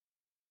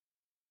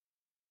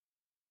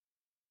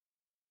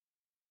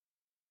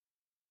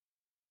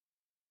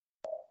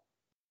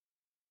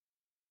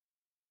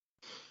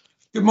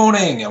Good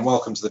morning and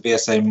welcome to the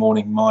BSA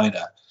Morning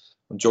Miner.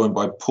 I'm joined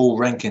by Paul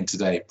Rankin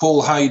today.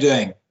 Paul, how are you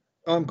doing?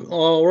 I'm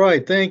all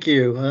right, thank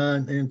you.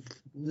 And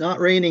not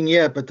raining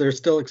yet, but they're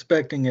still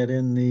expecting it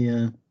in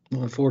the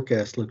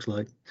forecast, looks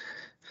like.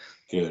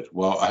 Good.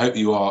 Well, I hope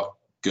you are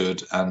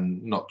good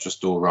and not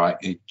just all right.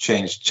 You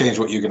changed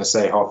what you're going to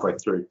say halfway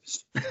through.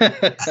 How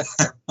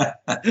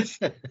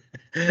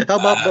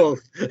about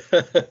both?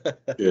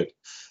 Good.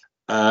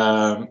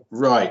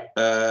 Right.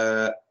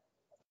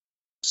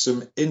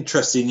 Some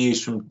interesting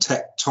news from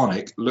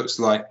Tectonic. Looks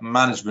like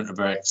management are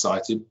very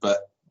excited,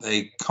 but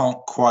they can't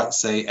quite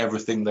say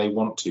everything they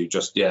want to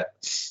just yet.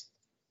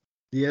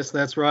 Yes,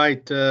 that's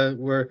right. They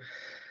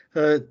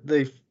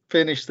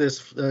finished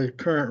this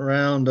current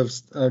round of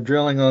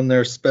drilling on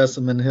their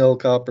Specimen Hill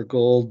copper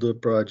gold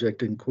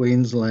project in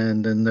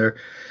Queensland, and they're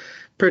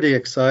pretty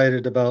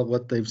excited about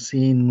what they've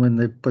seen when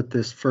they put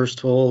this first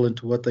hole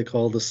into what they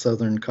call the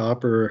Southern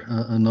Copper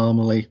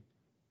anomaly.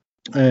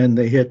 And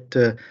they hit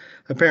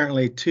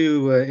apparently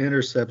two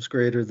intercepts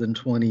greater than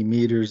 20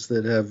 meters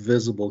that have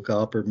visible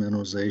copper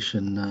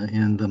mineralization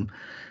in them.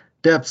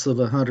 Depths of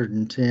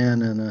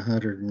 110 and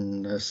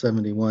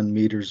 171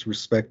 meters,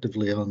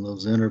 respectively, on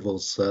those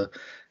intervals.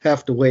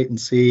 Have to wait and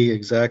see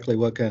exactly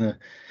what kind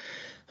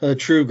of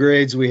true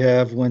grades we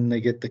have when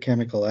they get the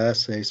chemical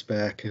assays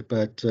back.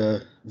 But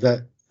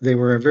that they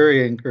were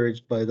very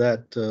encouraged by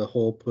that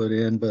hole put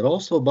in, but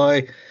also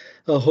by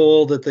a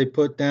hole that they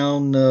put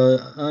down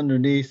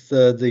underneath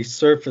the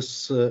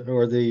surface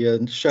or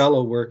the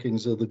shallow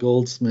workings of the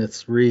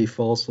Goldsmiths Reef,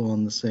 also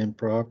on the same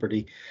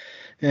property.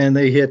 And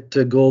they hit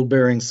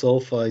gold-bearing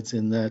sulfides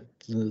in that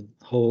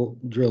hole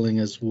drilling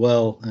as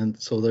well, and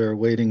so they're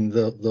awaiting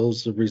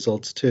those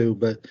results too.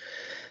 But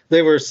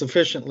they were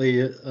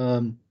sufficiently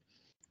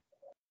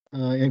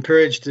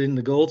encouraged in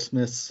the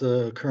Goldsmiths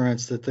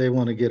occurrence that they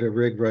want to get a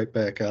rig right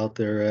back out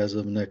there as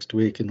of next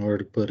week in order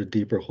to put a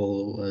deeper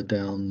hole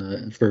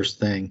down first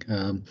thing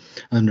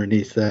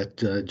underneath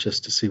that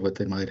just to see what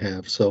they might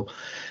have. So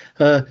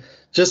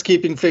just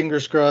keeping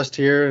fingers crossed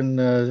here, and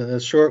a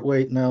short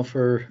wait now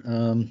for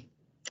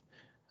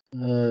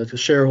the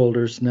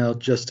shareholders now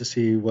just to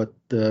see what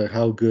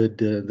how good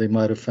they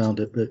might have found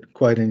it, but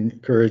quite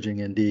encouraging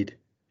indeed.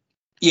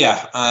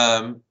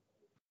 Yeah,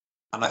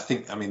 and I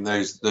think,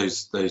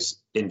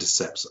 those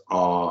intercepts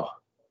are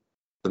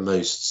the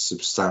most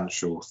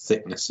substantial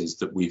thicknesses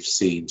that we've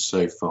seen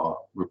so far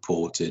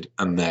reported,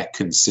 and they're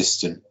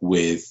consistent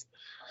with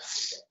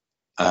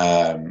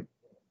what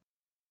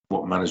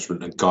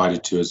management had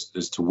guided to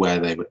as to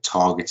where they were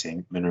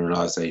targeting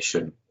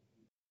mineralization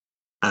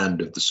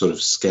and of the sort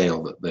of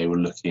scale that they were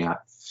looking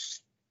at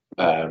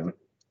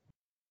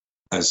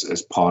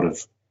as part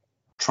of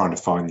trying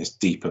to find this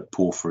deeper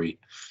porphyry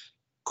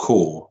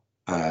core.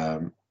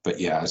 But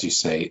yeah, as you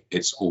say,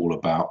 it's all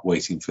about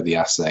waiting for the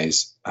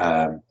assays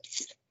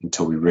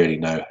until we really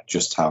know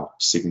just how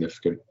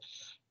significant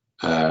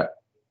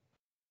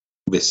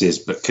this is,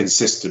 but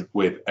consistent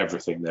with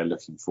everything they're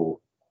looking for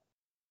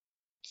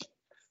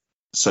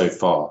so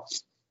far.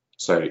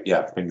 So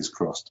yeah, fingers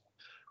crossed.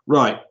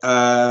 Right,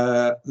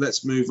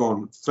 let's move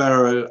on.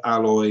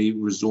 Ferroalloy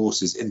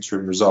Resources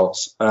interim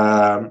results.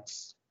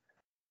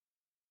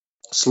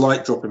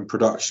 Slight drop in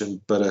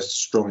production, but a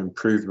strong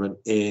improvement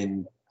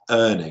in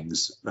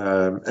earnings.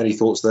 Any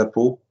thoughts there,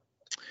 Paul?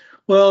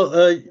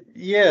 Well,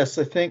 yes,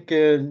 I think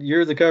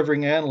you're the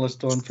covering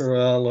analyst on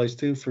Ferroalloys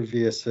too for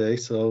VSA,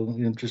 so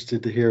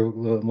interested to hear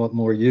what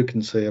more you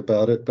can say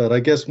about it. But I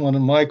guess one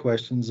of my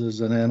questions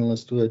as an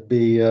analyst would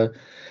be,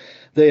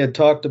 they had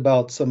talked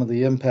about some of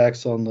the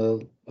impacts on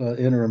the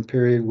interim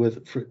period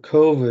for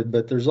COVID,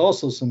 but there's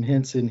also some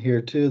hints in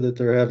here too that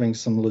they're having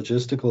some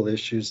logistical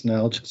issues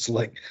now, just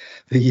like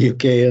the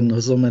UK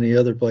and so many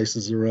other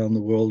places around the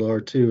world are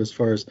too, as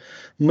far as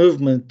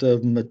movement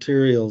of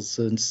materials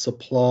and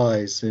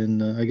supplies.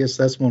 And I guess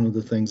that's one of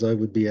the things I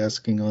would be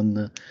asking on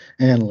the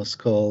analyst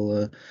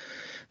call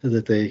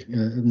that they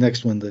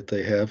next one that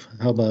they have.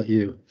 How about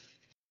you?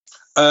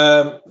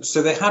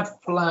 So they had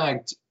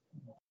flagged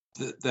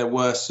that there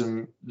were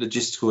some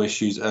logistical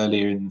issues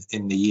earlier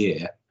in the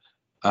year.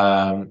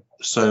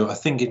 So I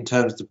think in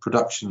terms of the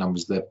production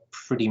numbers, they're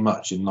pretty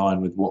much in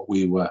line with what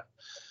we were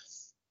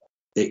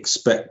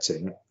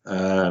expecting.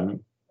 So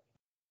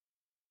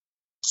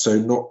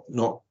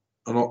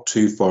not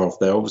too far off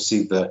there.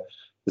 Obviously, the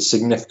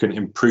significant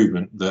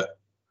improvement that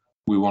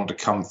we want to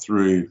come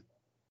through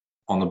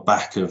on the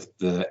back of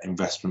the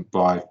investment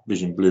by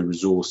Vision Blue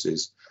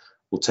Resources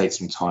will take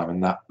some time,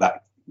 and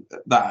that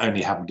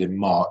only happened in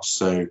March.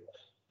 So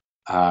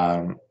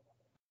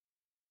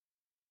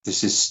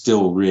this is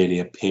still really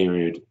a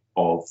period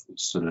of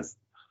sort of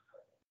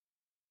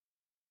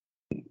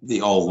the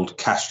old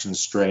cash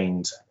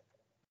constrained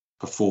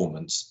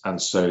performance,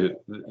 and so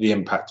the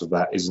impact of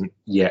that isn't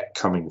yet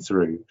coming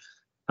through.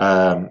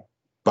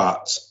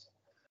 But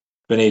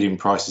vanadium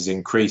prices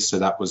increased, so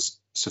that was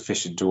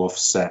sufficient to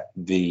offset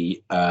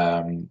the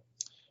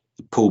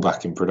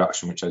pullback in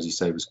production, which, as you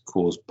say, was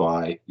caused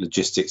by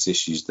logistics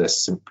issues. They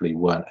simply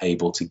weren't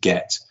able to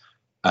get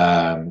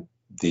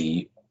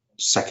the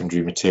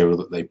secondary material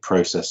that they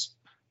process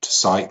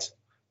site.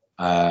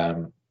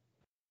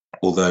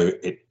 Although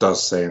it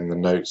does say in the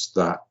notes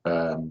that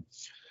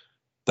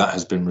that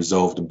has been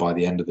resolved, and by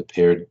the end of the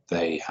period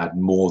they had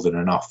more than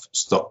enough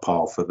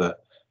stockpile for the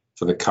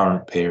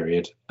current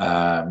period,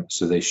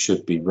 so they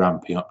should be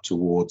ramping up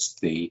towards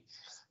the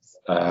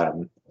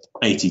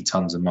 80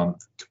 tons a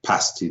month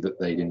capacity that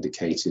they'd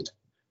indicated.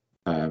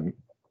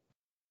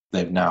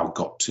 They've now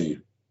got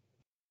to,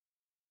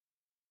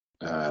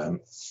 I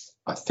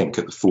think,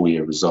 at the full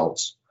year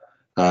results,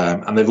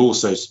 and they've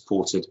also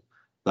supported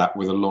that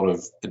with a lot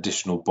of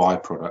additional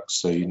byproducts.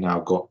 So you've now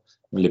got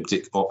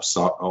molybdic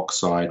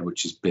oxide,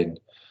 which has been,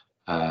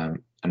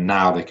 and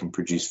now they can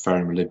produce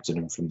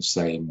ferromolybdenum from the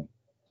same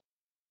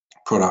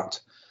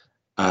product,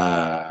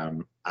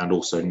 and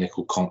also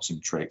nickel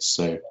concentrates.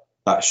 So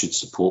that should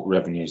support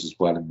revenues as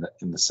well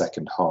in the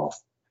second half.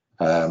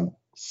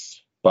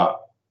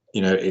 But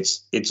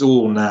it's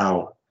all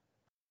now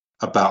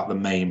about the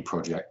main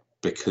project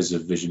because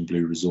of Vision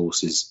Blue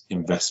Resources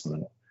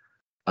investment.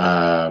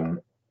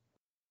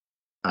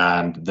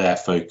 And their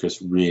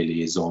focus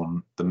really is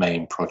on the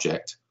main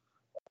project,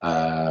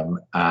 and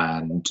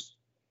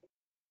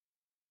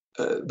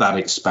that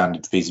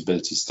expanded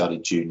feasibility study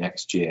due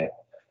next year,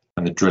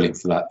 and the drilling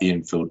for that, the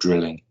infill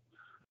drilling,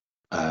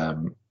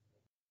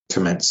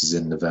 commences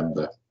in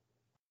November.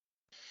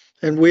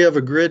 And we have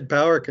a grid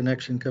power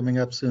connection coming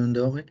up soon,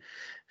 don't we?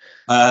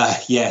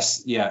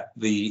 Yes, yeah,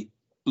 the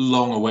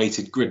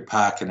long-awaited grid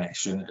power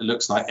connection. It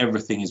looks like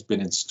everything has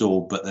been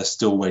installed, but they're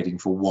still waiting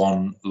for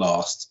one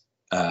last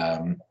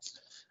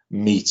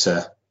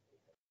meter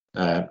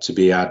to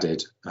be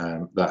added.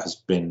 That has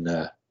been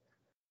a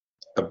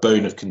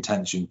bone of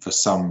contention for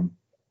some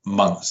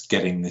months,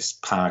 getting this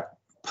power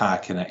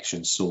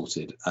connection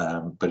sorted,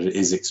 but it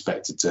is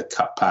expected to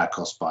cut power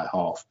costs by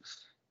half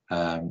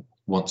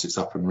once it's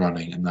up and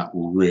running, and that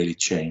will really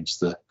change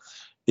the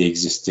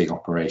existing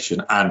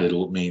operation, and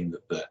it'll mean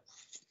that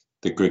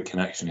the grid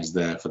connection is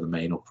there for the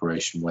main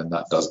operation when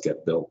that does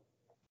get built.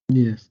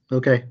 Yes.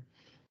 Okay.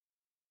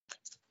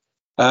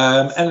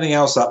 Anything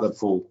else out there,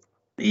 Paul?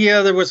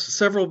 Yeah, there was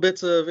several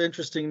bits of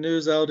interesting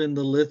news out in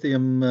the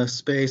lithium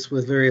space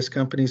with various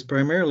companies,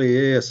 primarily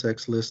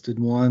ASX listed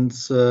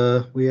ones.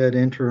 We had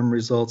interim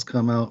results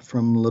come out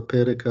from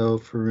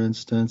Lepidico, for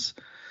instance.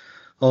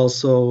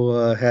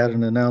 Also had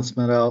an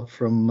announcement out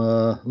from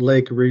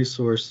Lake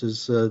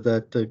Resources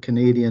that the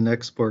Canadian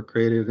Export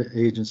Credit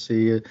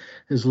Agency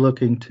is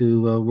looking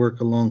to work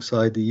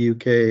alongside the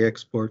UK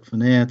Export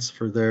Finance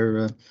for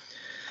their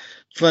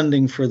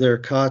funding for their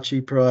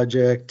Kachi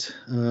project.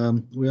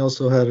 We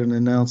also had an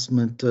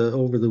announcement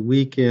over the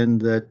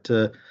weekend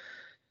that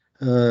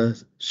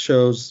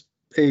shows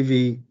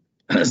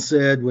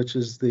AVZ, which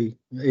is the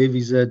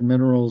AVZ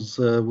Minerals,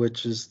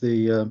 which is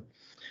the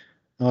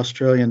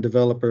Australian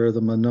developer of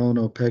the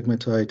Monono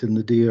pegmatite in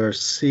the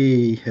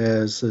DRC,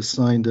 has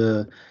signed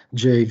a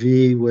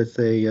JV with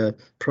a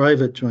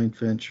private joint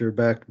venture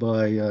backed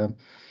by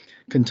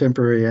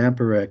Contemporary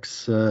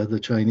Amperex, the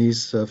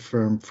Chinese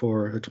firm,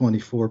 for a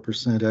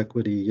 24%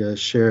 equity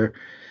share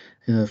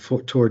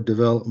toward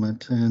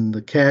development. And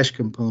the cash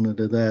component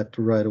of that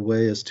right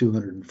away is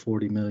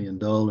 $240 million.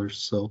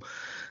 So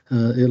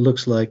it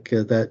looks like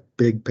that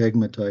big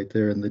pegmatite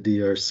there in the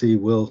DRC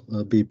will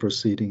be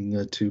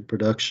proceeding to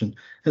production.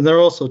 And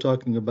they're also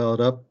talking about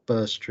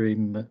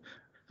upstream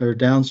or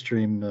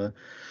downstream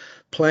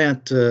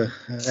plant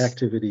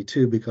activity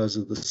too, because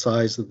of the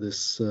size of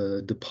this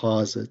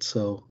deposit.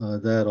 So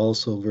that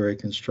also very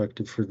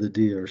constructive for the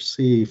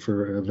DRC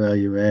for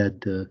value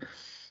add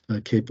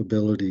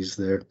capabilities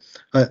there.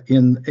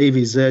 In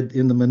AVZ,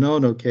 in the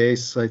Monono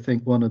case, I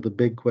think one of the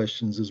big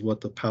questions is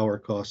what the power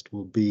cost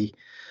will be.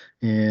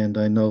 And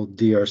I know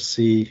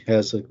DRC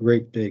has a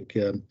great big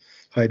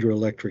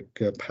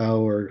hydroelectric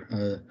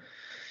power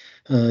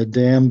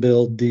dam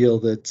build deal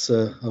that's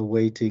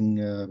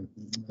awaiting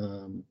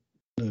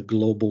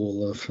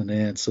global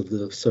finance of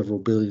the several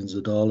billions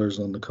of dollars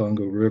on the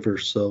Congo River.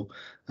 So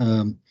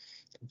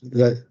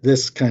that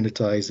this kind of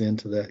ties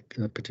into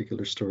that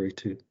particular story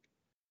too.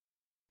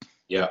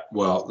 Yeah,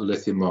 well, the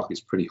lithium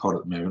market's pretty hot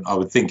at the moment. I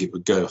would think it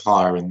would go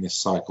higher in this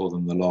cycle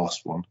than the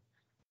last one,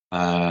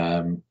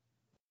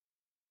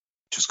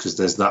 just because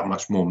there's that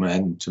much more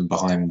momentum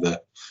behind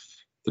the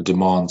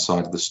demand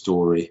side of the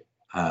story,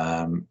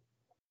 and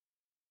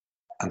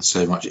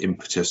so much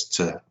impetus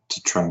to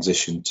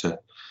transition to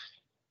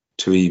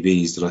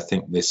EVs, that I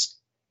think this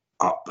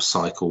up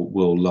cycle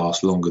will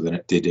last longer than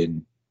it did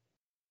in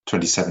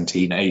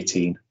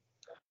 2017-18.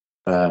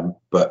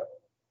 But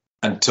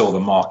until the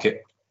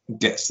market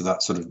gets to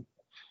that sort of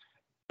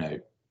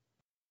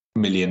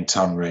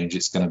million-ton range,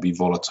 it's going to be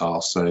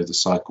volatile. So the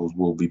cycles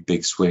will be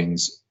big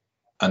swings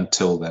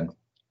until then.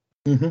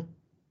 Mm-hmm.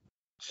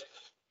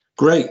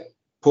 Great,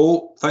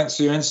 Paul. Thanks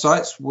for your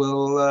insights.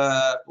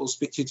 We'll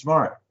speak to you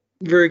tomorrow.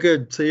 Very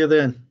good. See you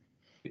then.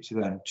 Speak to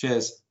you then.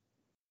 Cheers.